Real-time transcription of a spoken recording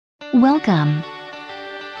Welcome.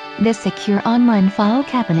 The Secure Online File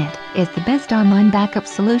Cabinet is the best online backup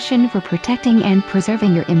solution for protecting and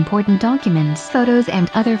preserving your important documents, photos, and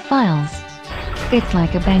other files. It's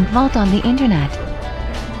like a bank vault on the internet.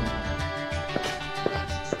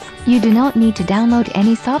 You do not need to download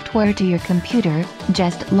any software to your computer,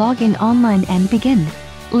 just log in online and begin.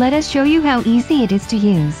 Let us show you how easy it is to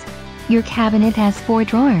use. Your cabinet has 4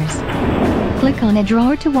 drawers. Click on a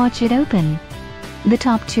drawer to watch it open. The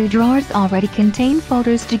top 2 drawers already contain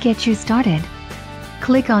folders to get you started.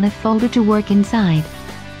 Click on a folder to work inside.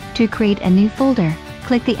 To create a new folder,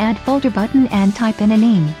 click the Add Folder button and type in a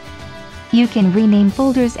name. You can rename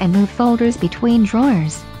folders and move folders between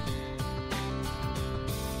drawers.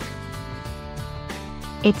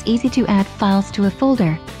 It's easy to add files to a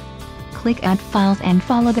folder. Click Add Files and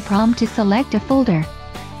follow the prompt to select a folder.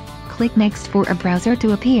 Click Next for a browser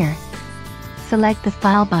to appear. Select the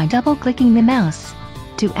file by double-clicking the mouse.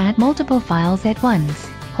 To add multiple files at once,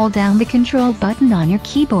 hold down the Control button on your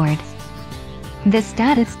keyboard. The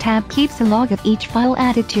Status tab keeps a log of each file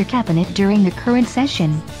added to your cabinet during the current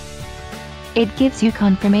session. It gives you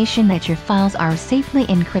confirmation that your files are safely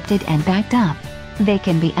encrypted and backed up. They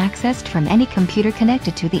can be accessed from any computer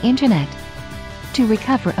connected to the internet. To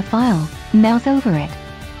recover a file, mouse over it.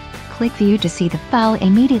 Click View to see the file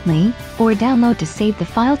immediately, or Download to save the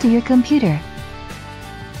file to your computer.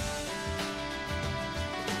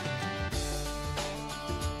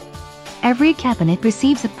 Every cabinet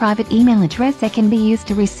receives a private email address that can be used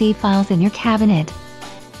to receive files in your cabinet.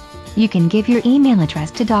 You can give your email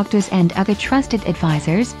address to doctors and other trusted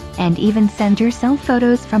advisors, and even send yourself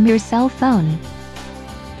photos from your cell phone.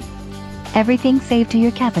 Everything saved to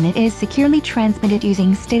your cabinet is securely transmitted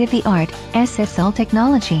using state-of-the-art SSL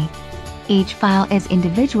technology. Each file is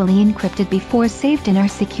individually encrypted before saved in our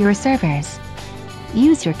secure servers.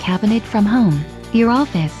 Use your cabinet from home, your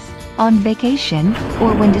office, on vacation,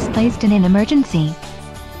 or when displaced in an emergency.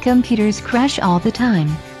 Computers crash all the time.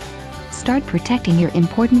 Start protecting your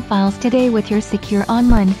important files today with your secure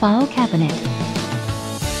online file cabinet.